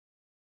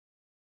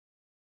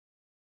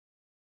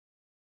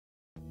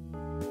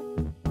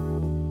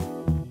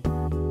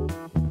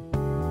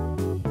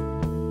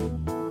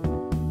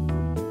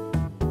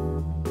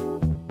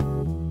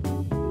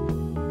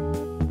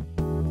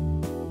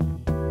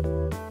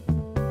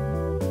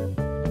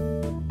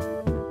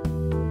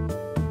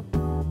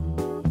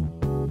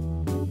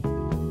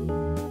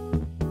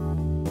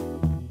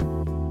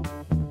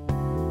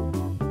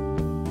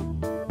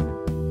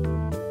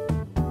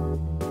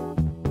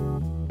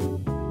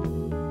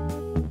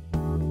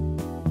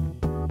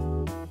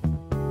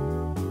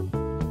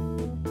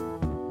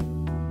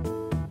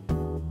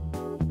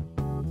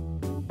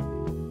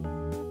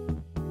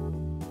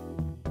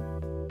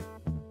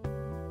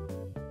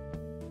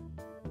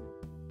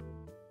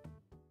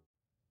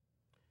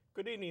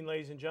Good evening,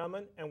 ladies and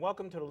gentlemen, and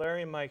welcome to the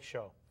Larry and Mike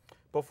Show.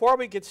 Before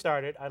we get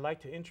started, I'd like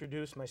to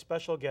introduce my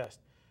special guest,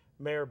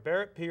 Mayor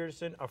Barrett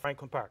Pedersen of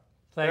Franklin Park.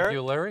 Thank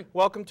you, Larry.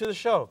 Welcome to the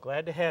show.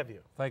 Glad to have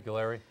you. Thank you,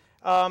 Larry.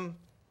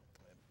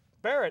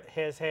 Barrett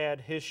has had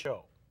his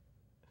show.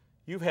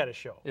 You've had a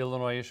show.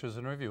 Illinois Issues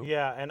in Review.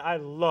 Yeah, and I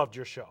loved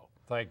your show.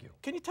 Thank you.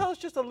 Can you tell us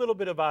just a little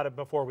bit about it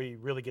before we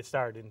really get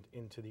started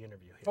into the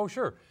interview here? Oh,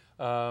 sure.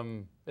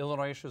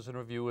 Illinois Issues in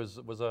Review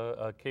was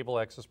a cable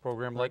access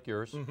program like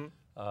yours.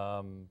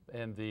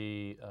 And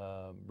the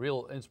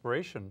real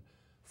inspiration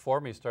for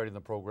me starting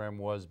the program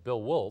was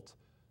Bill Wolt,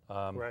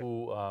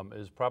 who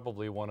is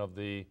probably one of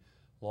the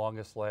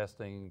longest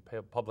lasting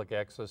public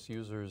access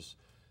users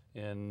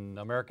in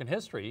American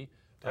history.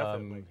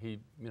 Definitely. He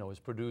has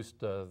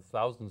produced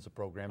thousands of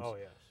programs. Oh,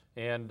 yes.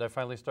 And I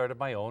finally started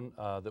my own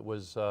that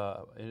was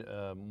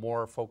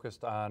more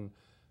focused on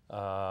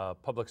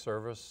public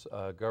service,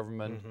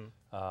 government,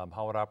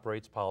 how it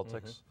operates,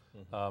 politics.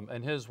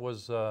 And his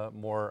was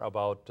more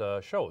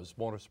about shows,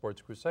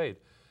 Motorsports Crusade.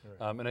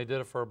 Right. And I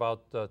did it for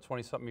about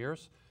 20-something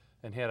years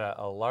and had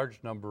a large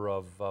number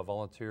of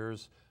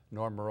volunteers,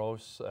 Norm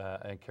Morose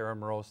and Karen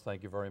Morose,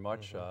 thank you very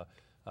much,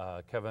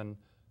 Kevin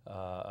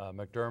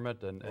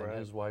McDermott and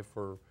his wife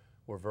were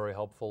very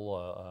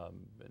helpful,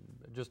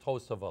 and just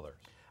hosts of others.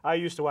 I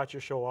used to watch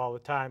your show all the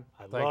time.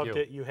 I loved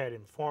you. it. You had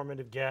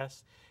informative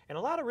guests and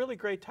a lot of really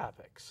great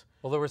topics.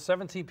 Well, there were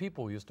 17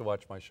 people who used to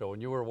watch my show,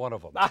 and you were one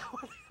of them.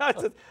 I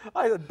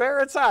said,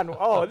 Barrett's on.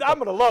 Oh, I'm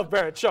going to love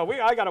Barrett's show.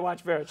 I got to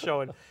watch Barrett's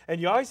show.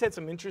 And you always had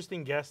some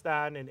interesting guests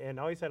on and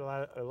always had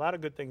a lot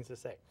of good things to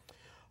say.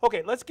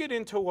 Okay, let's get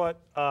into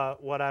what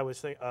I was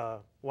thinking,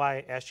 why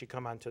I asked you to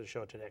come on to the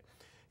show today.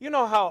 You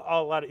know how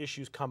a lot of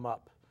issues come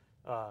up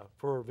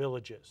for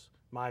villages,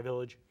 my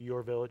village,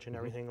 your village, and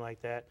everything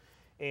like that.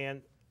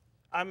 And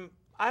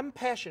I'm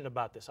passionate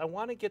about this. I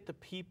want to get the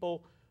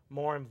people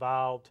more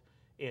involved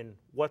in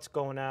what's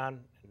going on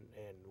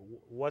and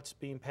what's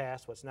being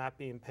passed, what's not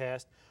being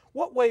passed.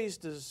 What ways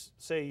does,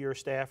 say, your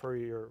staff or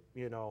your,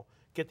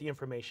 get the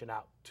information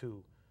out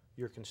to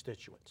your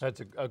constituents?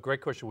 That's a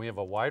great question. We have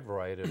a wide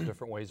variety of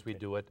different ways we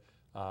do it.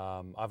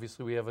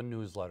 Obviously, we have a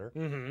newsletter.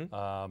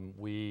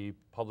 We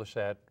publish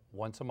that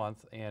once a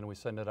month, and we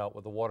send it out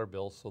with a water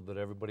bill so that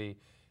everybody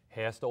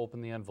has to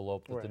open the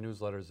envelope that the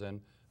newsletter's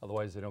in.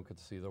 Otherwise, they don't get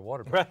to see their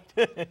water bill.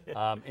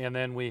 Right. And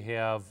then we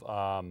have,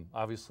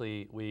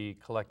 obviously, we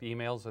collect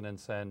emails and then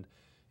send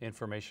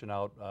information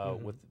out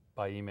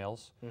by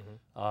emails.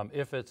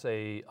 If it's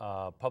a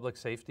public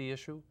safety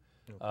issue,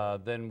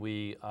 then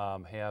we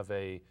have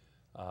a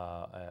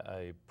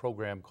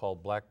program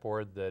called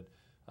Blackboard that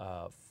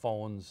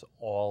phones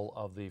all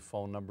of the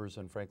phone numbers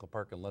in Franklin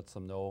Park and lets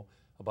them know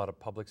about a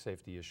public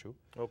safety issue.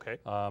 Okay.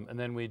 And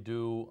then we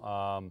do,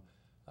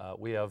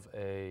 we have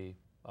a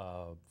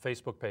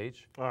Facebook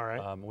page. All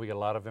right. We get a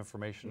lot of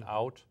information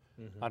out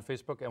on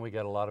Facebook, and we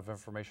get a lot of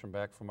information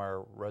back from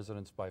our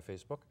residents by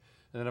Facebook.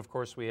 And then, of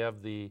course, we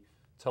have the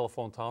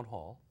telephone town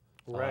hall,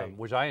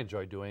 which I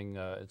enjoy doing.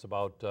 It's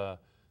about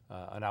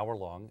an hour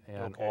long,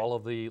 and all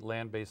of the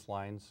land-based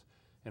lines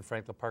in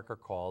Franklin Park are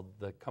called.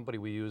 The company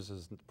we use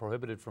is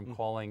prohibited from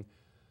calling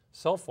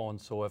cell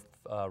phones, so if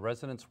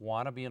residents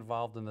want to be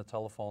involved in the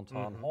telephone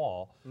town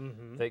hall,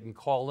 they can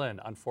call in.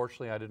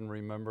 Unfortunately, I didn't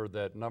remember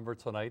that number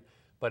tonight,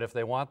 but if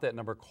they want that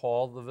number,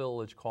 call the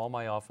village, call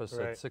my office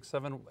at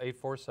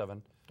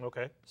 847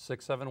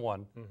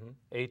 671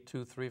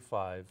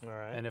 8235.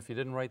 And if you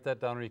didn't write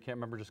that down or you can't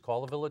remember, just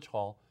call the village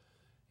hall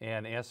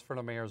and ask for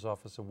the mayor's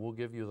office, and we'll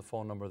give you the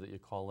phone number that you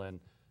call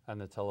in on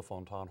the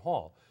telephone town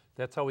hall.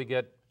 That's how we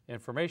get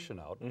information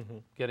out.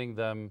 Getting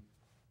them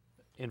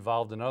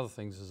involved in other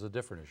things is a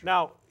different issue.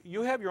 Now,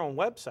 you have your own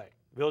website.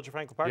 Village of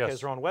Franklin Park has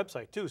their own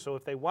website, too. So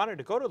if they wanted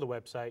to go to the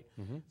website,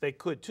 they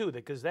could, too,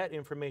 because that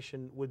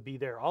information would be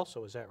there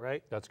also. Is that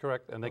right? That's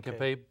correct. And they can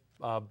pay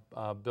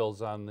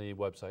bills on the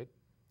website.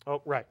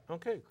 Oh, right.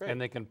 Okay, great.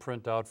 And they can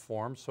print out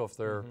forms. So if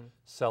they're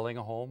selling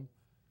a home,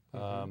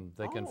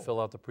 they can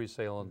fill out the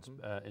pre-sale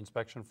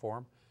inspection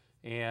form.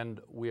 And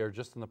we are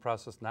just in the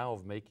process now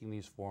of making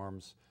these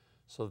forms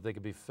so that they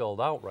can be filled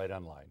out right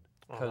online.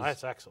 Oh,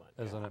 that's excellent.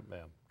 Isn't it,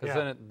 ma'am?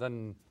 Because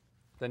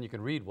then you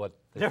can read what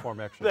the form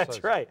actually says.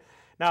 That's right.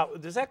 Now,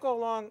 does that go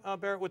along,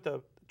 Barrett, with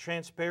the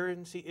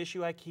transparency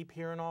issue I keep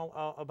hearing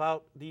all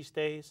about these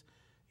days?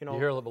 You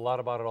hear a lot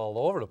about it all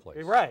over the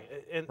place. Right.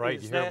 And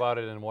you hear about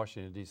it in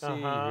Washington, D.C. You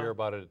hear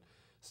about it in the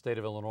state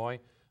of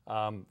Illinois.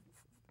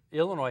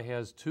 Illinois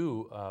has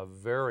two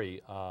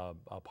very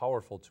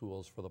powerful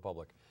tools for the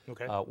public.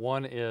 Okay.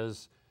 One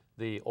is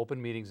the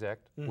Open Meetings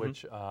Act,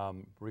 which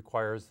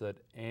requires that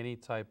any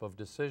type of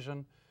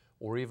decision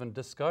or even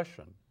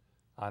discussion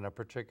on a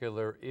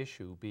particular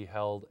issue be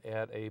held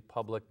at a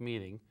public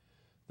meeting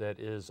that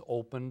is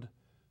opened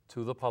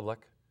to the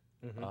public,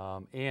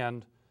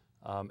 and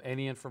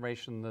any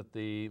information that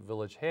the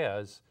village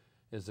has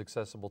is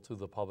accessible to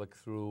the public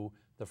through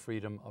the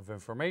Freedom of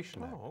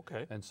Information Act. Oh,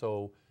 okay. And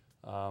so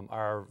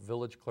our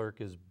village clerk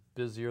is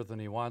busier than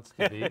he wants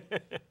to be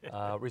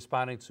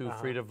responding to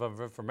Freedom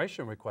of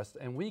Information requests,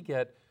 and we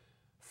get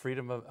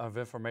Freedom of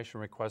Information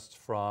requests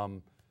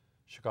from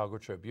Chicago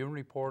Tribune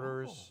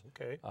reporters,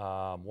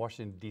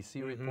 Washington,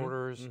 D.C.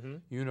 reporters,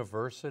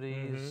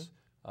 universities,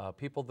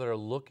 people that are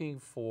looking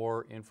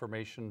for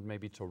information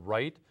maybe to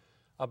write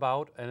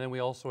about. And then we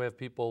also have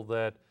people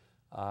that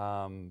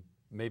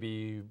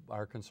maybe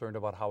are concerned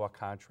about how a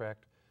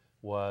contract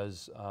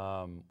was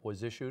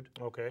issued.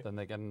 Okay. Then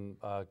they can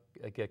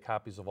get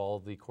copies of all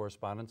of the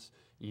correspondence,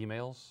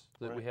 emails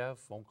that we have,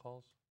 phone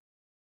calls.